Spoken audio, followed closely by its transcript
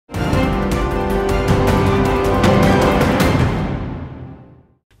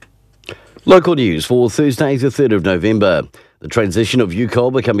Local news for Thursday, the 3rd of November. The transition of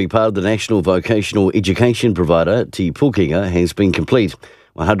UCOL becoming part of the national vocational education provider, Te Pukenga, has been complete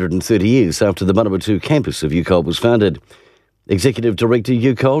 130 years after the Manawatu campus of UCOL was founded. Executive Director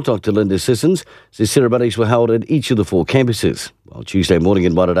UCOL, Dr. Linda Sissons, says ceremonies were held at each of the 4 campuses. While Tuesday morning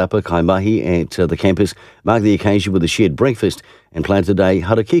in Wairarapa, Kaimahi at the campus marked the occasion with a shared breakfast and planted a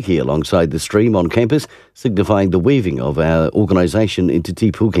harakiki alongside the stream on campus, signifying the weaving of our organisation into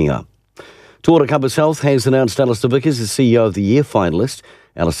Te Pukenga. Tuora Campus Health has announced Alistair Vickers as CEO of the Year finalist.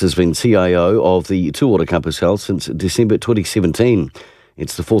 Alistair's been CIO of the Tuora Campus Health since December 2017.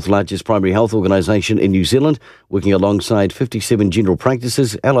 It's the 4th largest primary health organisation in New Zealand, working alongside 57 general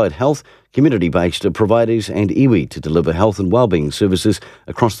practices, allied health, community-based providers and iwi to deliver health and wellbeing services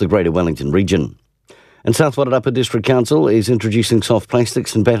across the Greater Wellington region. And South Wairarapa District Council is introducing soft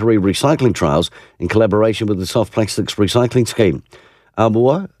plastics and battery recycling trials in collaboration with the Soft Plastics Recycling Scheme.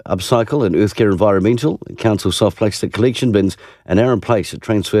 Armour, Upcycle and Earthcare Environmental, Council soft plastic collection bins and are in place at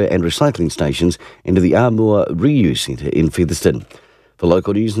transfer and recycling stations into the Armour Reuse Centre in Featherston. For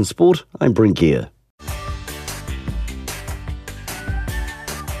local news and sport, I'm Brent Gare.